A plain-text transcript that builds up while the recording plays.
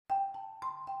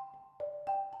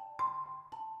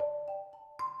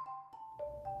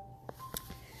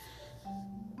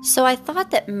So I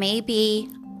thought that maybe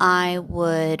I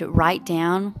would write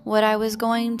down what I was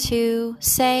going to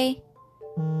say,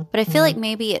 but I feel like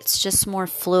maybe it's just more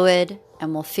fluid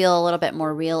and will feel a little bit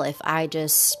more real if I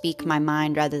just speak my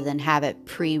mind rather than have it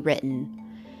pre-written.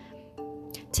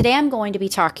 Today I'm going to be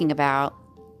talking about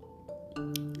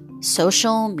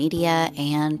social media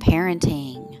and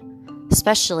parenting,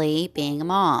 especially being a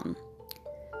mom.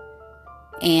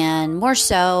 And more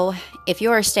so, if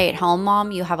you're a stay-at-home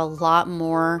mom, you have a lot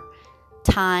more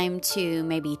time to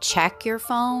maybe check your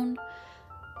phone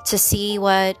to see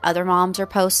what other moms are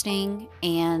posting.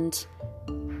 And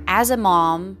as a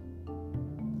mom,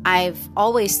 I've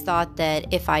always thought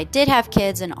that if I did have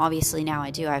kids, and obviously now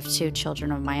I do, I have 2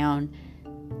 children of my own,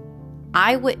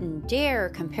 I wouldn't dare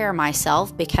compare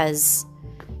myself because,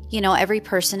 every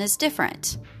person is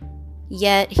different.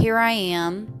 Yet here I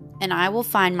am, and I will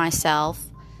find myself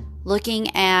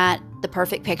looking at the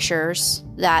perfect pictures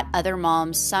that other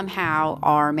moms somehow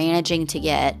are managing to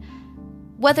get,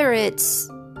 whether it's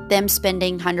them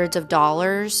spending hundreds of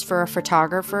dollars for a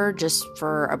photographer just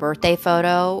for a birthday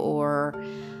photo or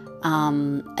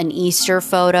an Easter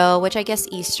photo, which I guess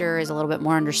Easter is a little bit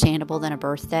more understandable than a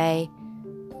birthday.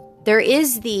 There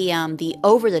is the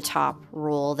over-the-top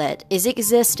rule that is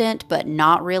existent but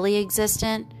not really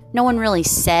existent. No one really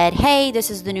said, hey,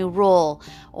 this is the new rule,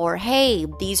 or hey,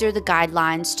 these are the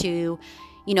guidelines to,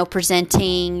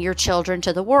 presenting your children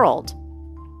to the world.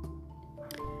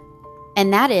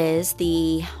 And that is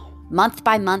the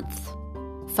month-by-month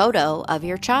photo of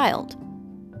your child.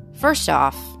 First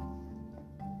off,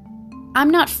 I'm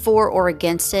not for or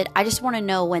against it. I just want to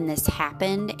know when this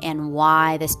happened and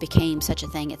why this became such a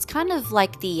thing. It's kind of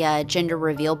like the gender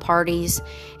reveal parties.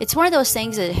 It's one of those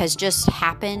things that has just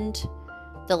happened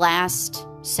the last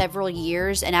several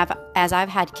years, and as I've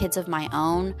had kids of my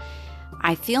own,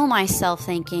 I feel myself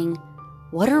thinking,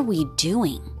 what are we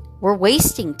doing? We're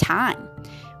wasting time.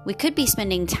 We could be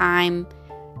spending time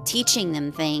teaching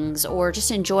them things or just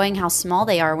enjoying how small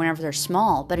they are whenever they're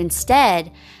small, but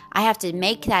instead, I have to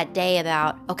make that day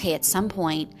about, okay, at some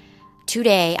point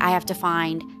today, I have to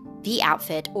find the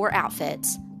outfit or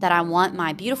outfits that I want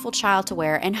my beautiful child to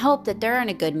wear and hope that they're in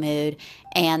a good mood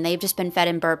and they've just been fed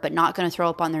and burped but not going to throw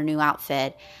up on their new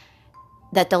outfit,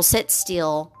 that they'll sit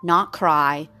still, not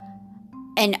cry,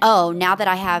 and now that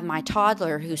I have my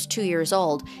toddler who's 2 years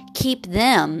old, keep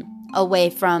them away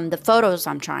from the photos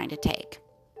I'm trying to take.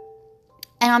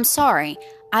 And I'm sorry,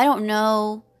 I don't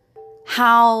know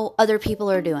how other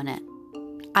people are doing it.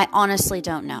 I honestly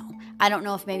don't know. I don't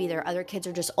know if maybe their other kids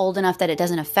are just old enough that it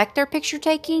doesn't affect their picture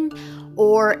taking,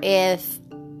 or if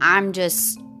I'm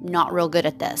just not real good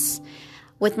at this.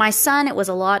 With my son, it was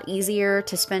a lot easier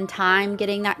to spend time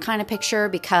getting that kind of picture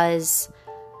because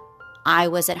I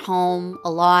was at home a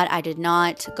lot. I did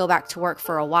not go back to work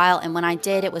for a while, and when I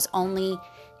did, it was only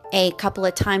a couple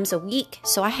of times a week.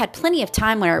 So I had plenty of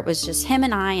time where it was just him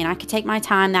and I could take my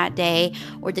time that day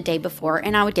or the day before,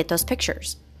 and I would get those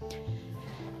pictures.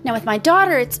 Now, with my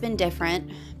daughter, it's been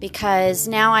different because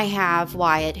now I have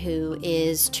Wyatt, who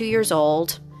is 2 years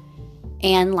old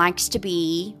and likes to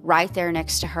be right there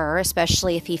next to her,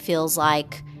 especially if he feels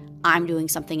like I'm doing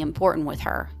something important with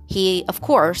her. He, of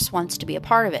course, wants to be a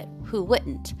part of it. Who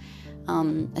wouldn't?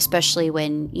 Especially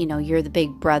when, you're the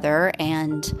big brother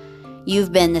and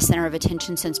you've been the center of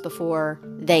attention since before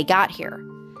they got here.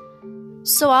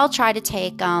 So I'll try to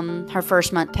take her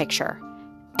first month picture.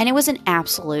 And it was an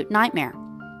absolute nightmare.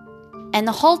 And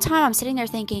the whole time I'm sitting there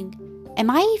thinking, am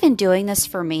I even doing this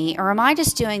for me? Or am I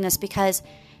just doing this because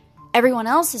everyone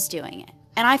else is doing it?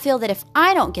 And I feel that if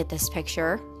I don't get this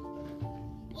picture,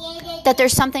 that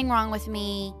there's something wrong with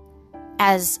me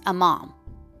as a mom.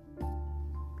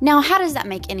 Now, how does that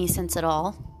make any sense at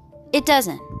all? It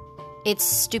doesn't. It's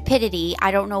stupidity.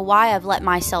 I don't know why I've let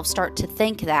myself start to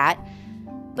think that,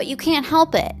 but you can't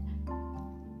help it.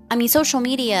 I mean, social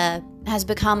media has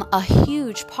become a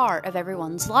huge part of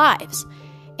everyone's lives,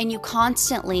 and you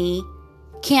constantly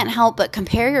can't help but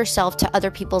compare yourself to other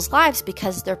people's lives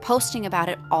because they're posting about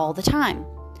it all the time.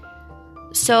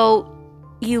 So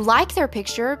you like their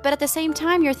picture, but at the same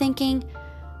time, you're thinking,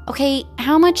 okay,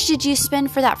 how much did you spend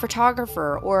for that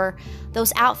photographer or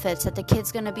those outfits that the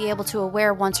kid's going to be able to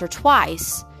wear once or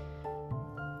twice?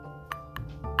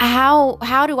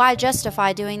 How do I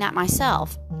justify doing that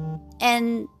myself?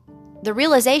 And the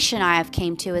realization I have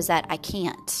came to is that I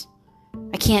can't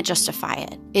justify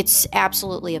it. It's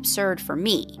absolutely absurd for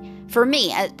me. For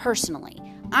me, personally.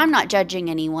 I'm not judging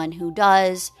anyone who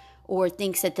does or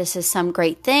thinks that this is some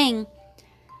great thing.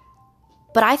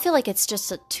 But I feel like it's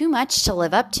just too much to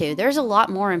live up to. There's a lot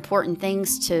more important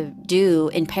things to do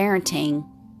in parenting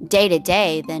day to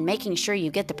day than making sure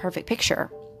you get the perfect picture.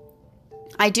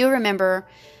 I do remember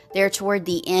there toward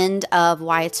the end of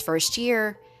Wyatt's first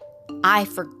year, I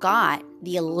forgot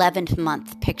the 11th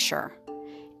month picture.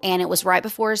 And it was right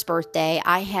before his birthday.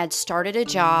 I had started a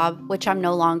job, which I'm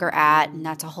no longer at, and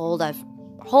that's a whole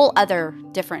other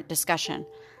different discussion.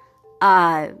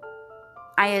 I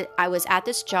was at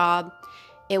this job.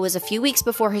 It was a few weeks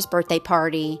before his birthday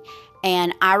party,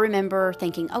 and I remember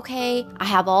thinking, okay, I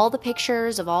have all the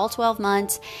pictures of all 12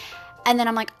 months, and then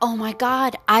I'm like, oh my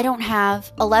God, I don't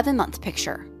have 11-month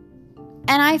picture.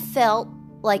 And I felt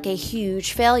like a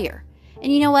huge failure.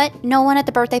 And you know what? No one at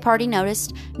the birthday party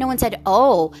noticed. No one said,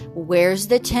 oh, where's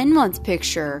the 10-month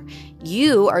picture?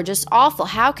 You are just awful.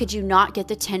 How could you not get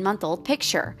the 10-month-old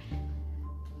picture?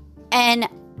 And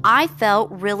I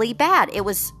felt really bad. It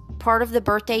was part of the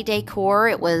birthday decor.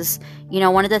 It was,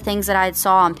 one of the things that I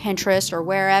saw on Pinterest or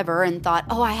wherever and thought,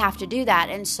 oh, I have to do that.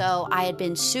 And so I had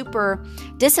been super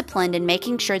disciplined in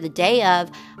making sure the day of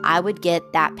I would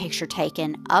get that picture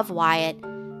taken of Wyatt.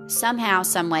 Somehow,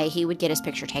 some way, he would get his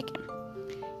picture taken.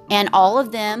 And all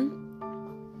of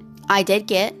them I did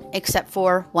get, except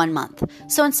for 1 month.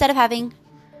 So instead of having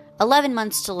 11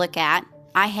 months to look at,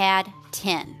 I had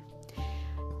 10.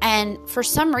 And for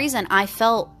some reason, I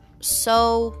felt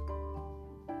so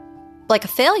like a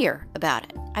failure about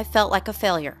it. I felt like a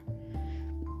failure.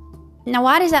 Now,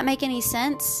 why does that make any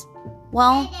sense?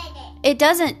 Well, it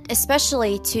doesn't,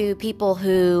 especially to people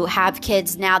who have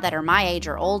kids now that are my age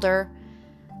or older,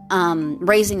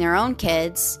 raising their own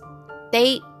kids.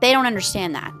 They don't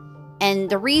understand that. And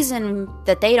the reason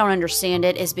that they don't understand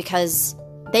it is because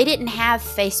they didn't have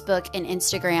Facebook and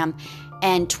Instagram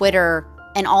and Twitter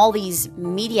and all these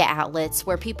media outlets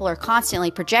where people are constantly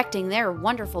projecting their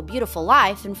wonderful, beautiful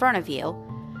life in front of you.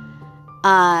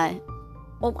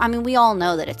 We all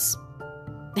know that it's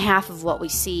half of what we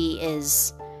see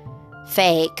is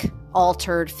fake,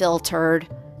 altered, filtered,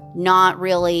 not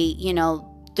really,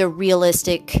 the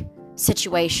realistic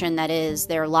situation that is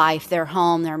their life, their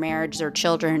home, their marriage, their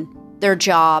children, their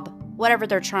job, whatever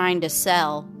they're trying to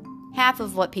sell. Half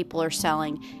of what people are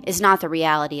selling is not the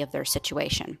reality of their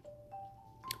situation.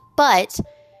 But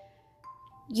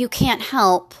you can't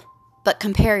help but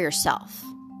compare yourself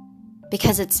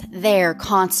because it's there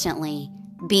constantly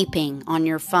beeping on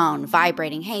your phone,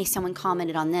 vibrating. Hey, someone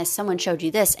commented on this. Someone showed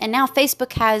you this. And now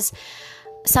Facebook has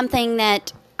something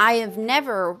that I have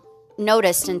never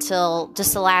noticed until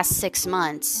just the last 6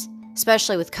 months,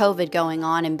 especially with COVID going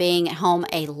on and being at home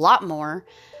a lot more.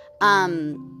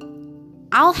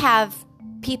 I'll have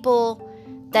people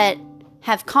that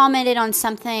have commented on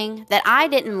something that I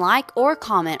didn't like or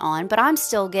comment on, but I'm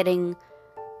still getting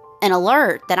an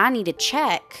alert that I need to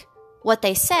check what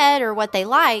they said or what they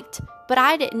liked, but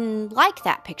I didn't like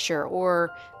that picture or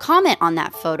comment on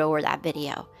that photo or that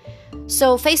video.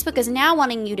 So Facebook is now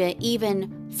wanting you to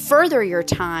even further your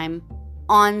time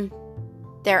on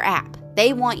their app.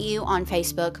 They want you on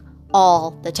Facebook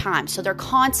all the time. So they're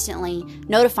constantly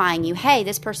notifying you, hey,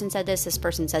 this person said this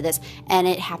person said this, and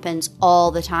it happens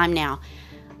all the time now.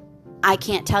 I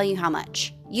can't tell you how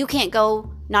much. You can't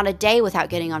go not a day without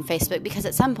getting on Facebook because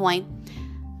at some point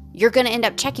you're going to end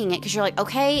up checking it because you're like,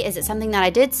 okay, is it something that I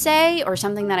did say or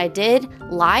something that I did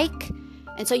like?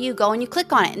 And so you go and you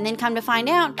click on it and then come to find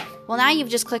out, well, now you've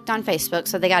just clicked on Facebook,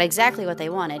 so they got exactly what they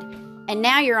wanted. And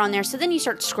now you're on there. So then you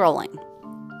start scrolling.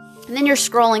 And then you're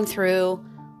scrolling through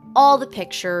all the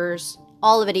pictures,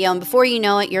 all the video. And before you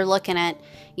know it, you're looking at,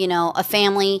 a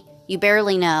family you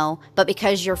barely know. But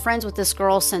because you're friends with this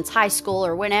girl since high school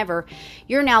or whenever,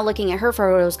 you're now looking at her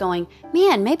photos going,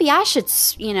 man, maybe I should,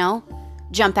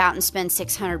 jump out and spend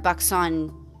 $600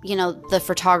 on, the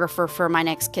photographer for my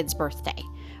next kid's birthday.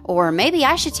 Or maybe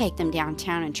I should take them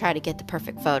downtown and try to get the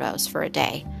perfect photos for a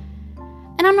day.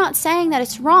 And I'm not saying that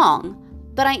it's wrong,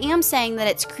 but I am saying that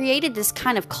it's created this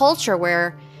kind of culture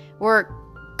where we're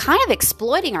kind of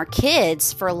exploiting our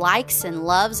kids for likes and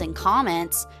loves and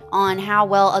comments on how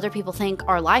well other people think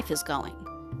our life is going.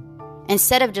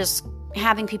 Instead of just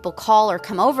having people call or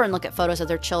come over and look at photos of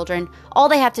their children, all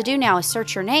they have to do now is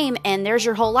search your name and there's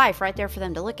your whole life right there for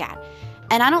them to look at.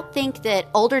 And I don't think that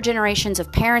older generations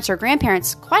of parents or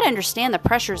grandparents quite understand the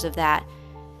pressures of that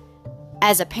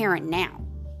as a parent now.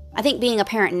 I think being a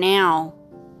parent now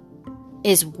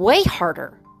is way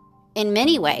harder in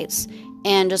many ways.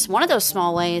 And just one of those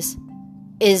small ways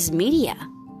is media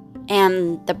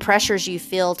and the pressures you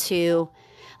feel to,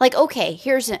 like, okay,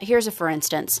 here's a for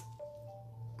instance.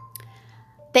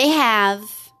 They have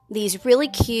these really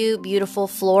cute, beautiful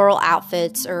floral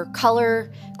outfits or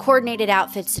color coordinated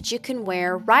outfits that you can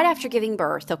wear right after giving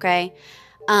birth, okay?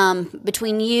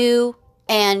 Between you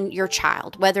and your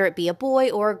child, whether it be a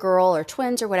boy or a girl or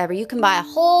twins or whatever. You can buy a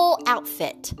whole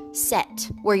outfit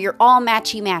set where you're all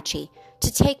matchy-matchy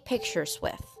to take pictures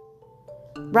with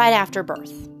right after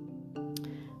birth.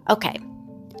 Okay,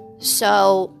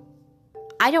 so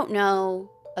I don't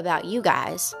know about you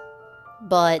guys,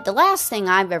 but the last thing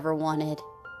I've ever wanted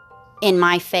in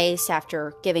my face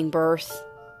after giving birth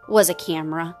was a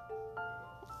camera.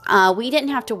 We didn't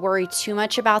have to worry too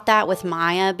much about that with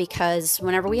Maya, because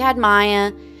whenever we had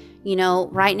Maya,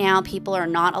 right now people are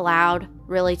not allowed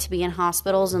really to be in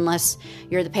hospitals unless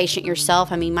you're the patient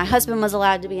yourself. I mean, my husband was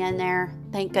allowed to be in there,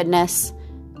 thank goodness.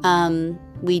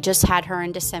 We just had her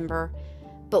in December,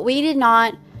 but we did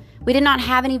not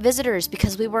have any visitors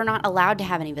because we were not allowed to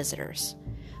have any visitors.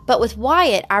 But with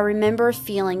Wyatt, I remember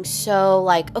feeling so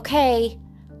like, okay,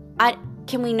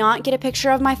 can we not get a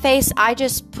picture of my face? I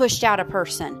just pushed out a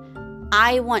person.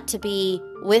 I want to be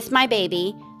with my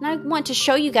baby, and I want to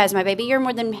show you guys my baby. You're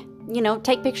more than,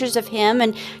 take pictures of him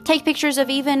and take pictures of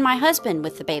even my husband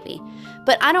with the baby.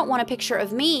 But I don't want a picture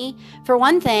of me. For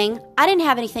one thing, I didn't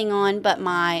have anything on but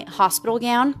my hospital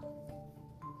gown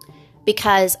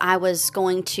because I was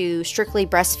going to strictly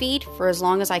breastfeed for as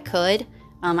long as I could.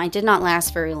 I did not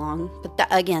last very long, but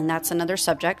again, that's another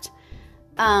subject.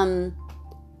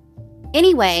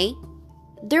 Anyway,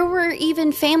 there were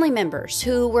even family members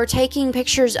who were taking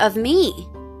pictures of me,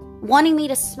 wanting me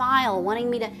to smile,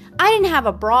 I didn't have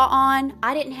a bra on,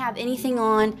 I didn't have anything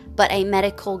on but a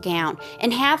medical gown.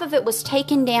 And half of it was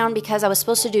taken down because I was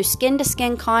supposed to do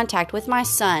skin-to-skin contact with my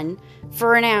son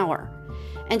for an hour.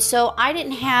 And so I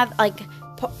didn't have,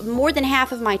 more than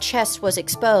half of my chest was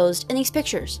exposed in these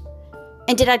pictures.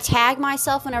 And did I tag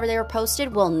myself whenever they were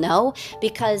posted? Well, no,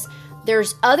 because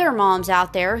there's other moms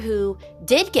out there who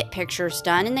did get pictures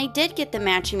done, and they did get the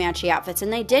matchy-matchy outfits,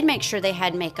 and they did make sure they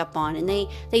had makeup on, and they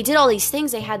did all these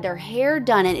things. They had their hair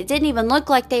done, and it didn't even look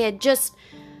like they had just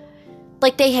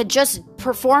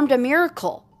performed a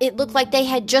miracle. It looked like they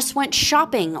had just went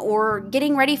shopping or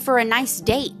getting ready for a nice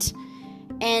date.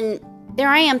 And there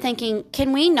I am thinking,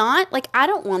 can we not? I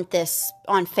don't want this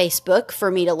on Facebook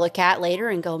for me to look at later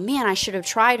and go, man, I should have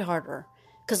tried harder.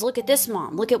 Because look at this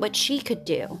mom. Look at what she could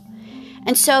do.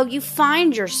 And so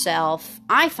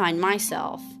I find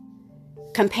myself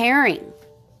comparing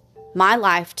my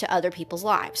life to other people's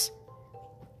lives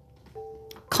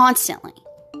constantly.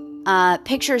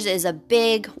 Pictures is a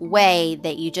big way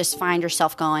that you just find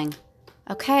yourself going,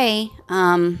 okay,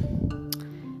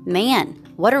 man,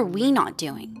 what are we not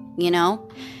doing?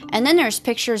 And then there's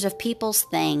pictures of people's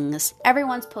things.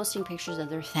 Everyone's posting pictures of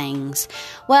their things.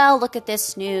 Well, look at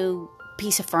this new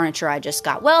piece of furniture I just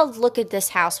got. Well, look at this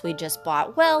house we just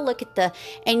bought. Well,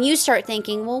 and you start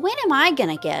thinking, well, when am I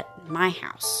going to get my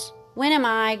house? When am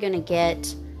I going to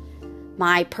get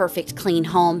my perfect clean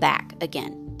home back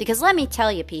again? Because let me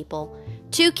tell you, people,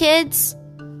 2 kids,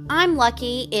 I'm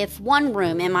lucky if one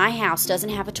room in my house doesn't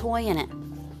have a toy in it.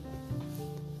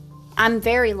 I'm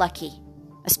very lucky.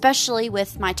 Especially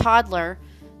with my toddler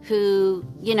who,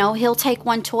 he'll take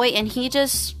one toy and he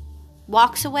just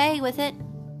walks away with it.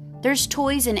 There's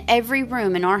toys in every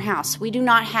room in our house. We do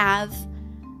not have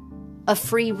a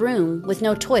free room with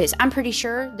no toys. I'm pretty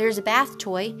sure there's a bath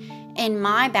toy in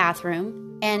my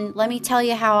bathroom. And let me tell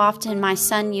you how often my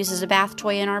son uses a bath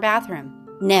toy in our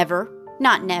bathroom. Never.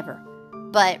 Not never.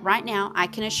 But right now, I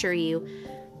can assure you,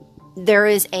 there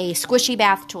is a squishy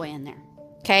bath toy in there.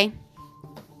 Okay?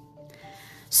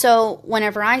 So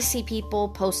whenever I see people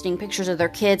posting pictures of their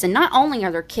kids, and not only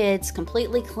are their kids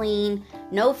completely clean,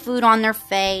 no food on their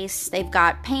face, they've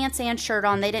got pants and shirt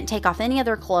on, they didn't take off any of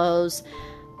their clothes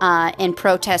in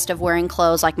protest of wearing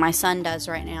clothes like my son does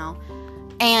right now.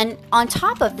 And on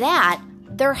top of that,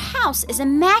 their house is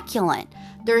immaculate.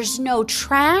 There's no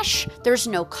trash, there's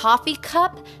no coffee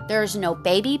cup, there's no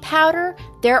baby powder,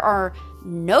 there are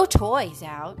no toys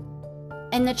out.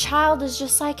 And the child is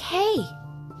just like, hey,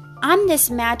 I'm this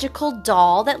magical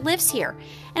doll that lives here.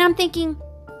 And I'm thinking,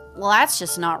 well, that's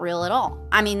just not real at all.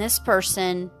 I mean, this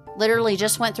person literally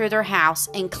just went through their house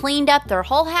and cleaned up their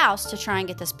whole house to try and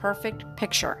get this perfect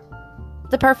picture.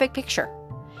 The perfect picture.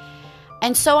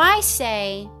 And so I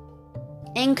say,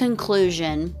 in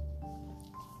conclusion,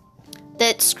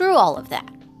 that screw all of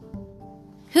that.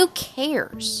 Who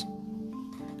cares?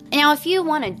 Now, if you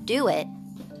want to do it,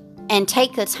 and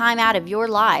take the time out of your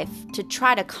life to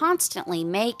try to constantly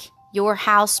make your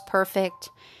house perfect,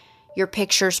 your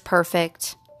pictures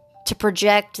perfect, to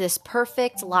project this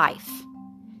perfect life,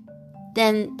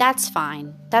 then that's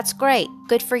fine. That's great.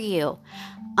 Good for you.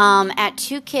 At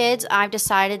 2 kids, I've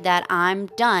decided that I'm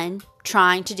done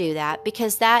trying to do that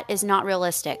because that is not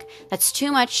realistic. That's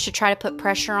too much to try to put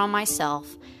pressure on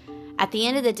myself At the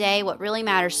end of the day, what really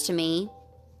matters to me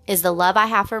is the love I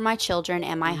have for my children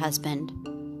and my husband.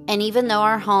 And even though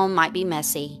our home might be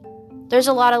messy, there's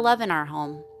a lot of love in our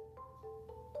home.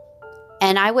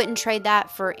 And I wouldn't trade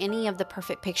that for any of the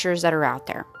perfect pictures that are out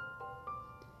there.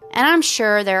 And I'm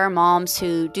sure there are moms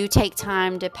who do take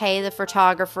time to pay the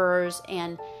photographers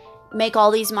and make all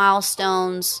these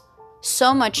milestones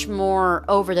so much more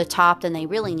over the top than they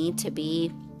really need to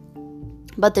be.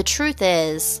 But the truth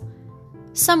is,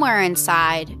 somewhere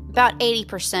inside, about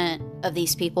 80% of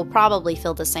these people probably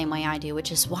feel the same way I do, which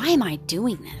is, why am I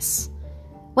doing this?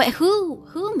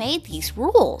 Who made these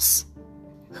rules?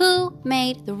 Who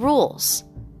made the rules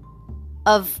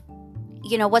of,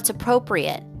 what's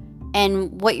appropriate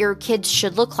and what your kids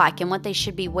should look like and what they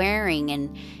should be wearing?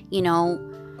 And,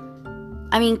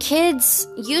 kids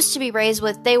used to be raised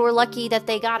with, they were lucky that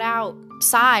they got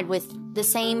outside with the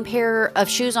same pair of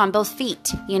shoes on both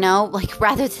feet,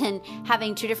 rather than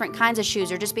having two different kinds of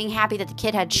shoes or just being happy that the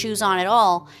kid had shoes on at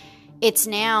all. It's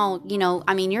now,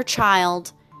 your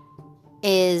child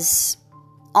is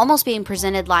almost being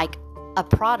presented like a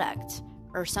product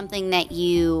or something that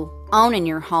you own in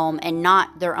your home and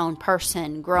not their own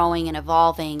person growing and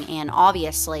evolving and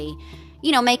obviously,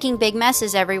 making big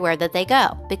messes everywhere that they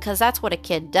go, because that's what a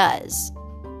kid does.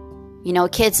 A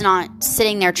kid's not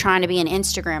sitting there trying to be an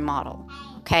Instagram model,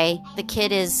 okay? The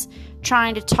kid is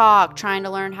trying to talk, trying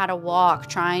to learn how to walk,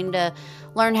 trying to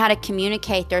learn how to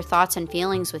communicate their thoughts and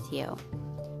feelings with you.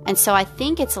 And so I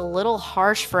think it's a little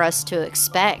harsh for us to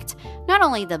expect not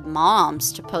only the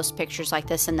moms to post pictures like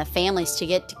this and the families to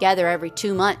get together every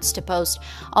 2 months to post,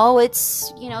 oh,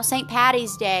 it's, St.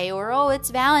 Patty's Day, or oh, it's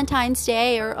Valentine's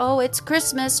Day, or oh, it's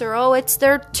Christmas, or oh, it's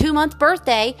their 2-month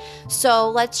birthday.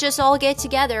 So let's just all get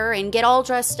together and get all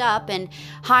dressed up and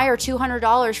hire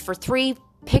 $200 for 3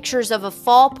 pictures of a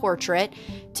fall portrait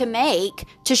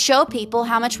to show people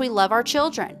how much we love our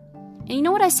children. And you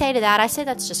know what I say to that? I say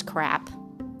that's just crap.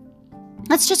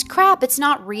 That's just crap. It's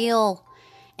not real.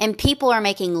 And people are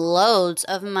making loads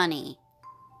of money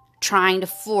trying to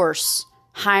force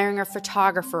hiring a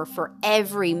photographer for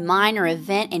every minor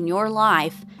event in your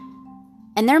life.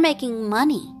 And they're making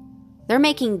money. They're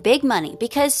making big money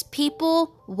because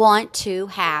people want to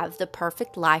have the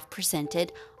perfect life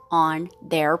presented on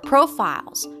their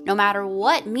profiles, no matter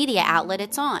what media outlet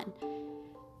it's on.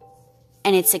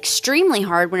 And it's extremely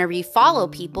hard whenever you follow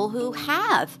people who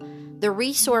have the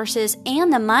resources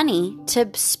and the money to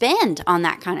spend on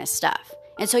that kind of stuff.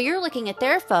 And so you're looking at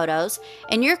their photos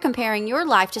and you're comparing your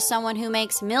life to someone who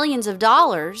makes millions of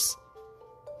dollars,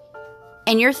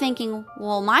 and you're thinking,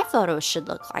 well, my photos should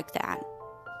look like that.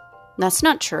 That's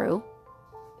not true.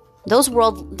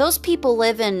 Those people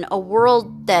live in a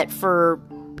world that for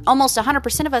almost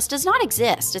 100% of us does not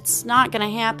exist. It's not going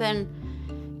to happen.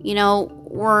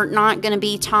 We're not going to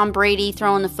be Tom Brady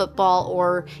throwing the football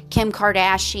or Kim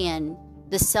Kardashian,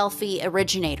 the selfie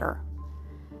originator.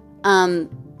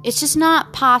 It's just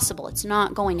not possible. It's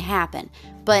not going to happen.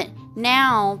 But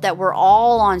now that we're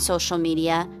all on social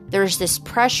media, there's this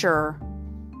pressure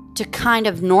to kind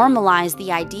of normalize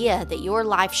the idea that your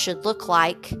life should look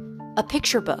like a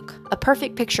picture book, a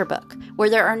perfect picture book, where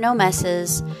there are no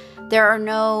messes, there are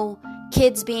no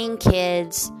kids being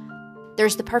kids.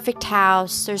 There's the perfect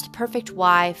house. There's the perfect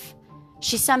wife.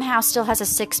 She somehow still has a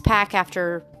 6-pack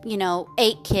after,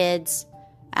 8 kids.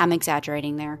 I'm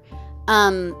exaggerating there.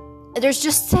 There's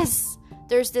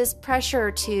this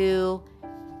pressure to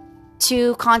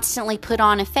constantly put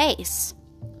on a face.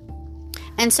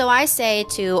 And so I say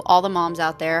to all the moms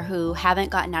out there who haven't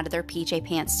gotten out of their PJ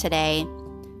pants today,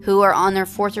 who are on their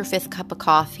 4th or 5th cup of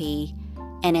coffee,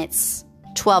 and it's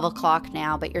 12 o'clock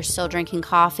now, but you're still drinking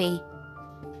coffee.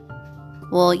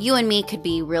 Well, you and me could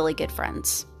be really good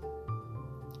friends.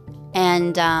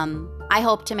 And I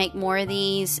hope to make more of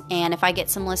these. And if I get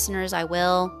some listeners, I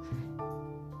will.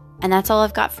 And that's all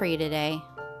I've got for you today.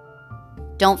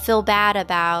 Don't feel bad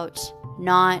about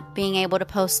not being able to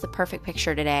post the perfect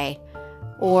picture today.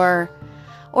 Or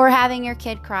having your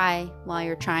kid cry while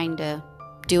you're trying to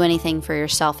do anything for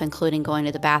yourself, including going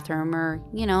to the bathroom or,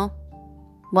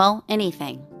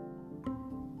 anything.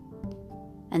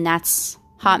 And that's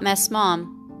Hot Mess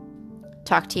Mom.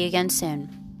 Talk to you again soon.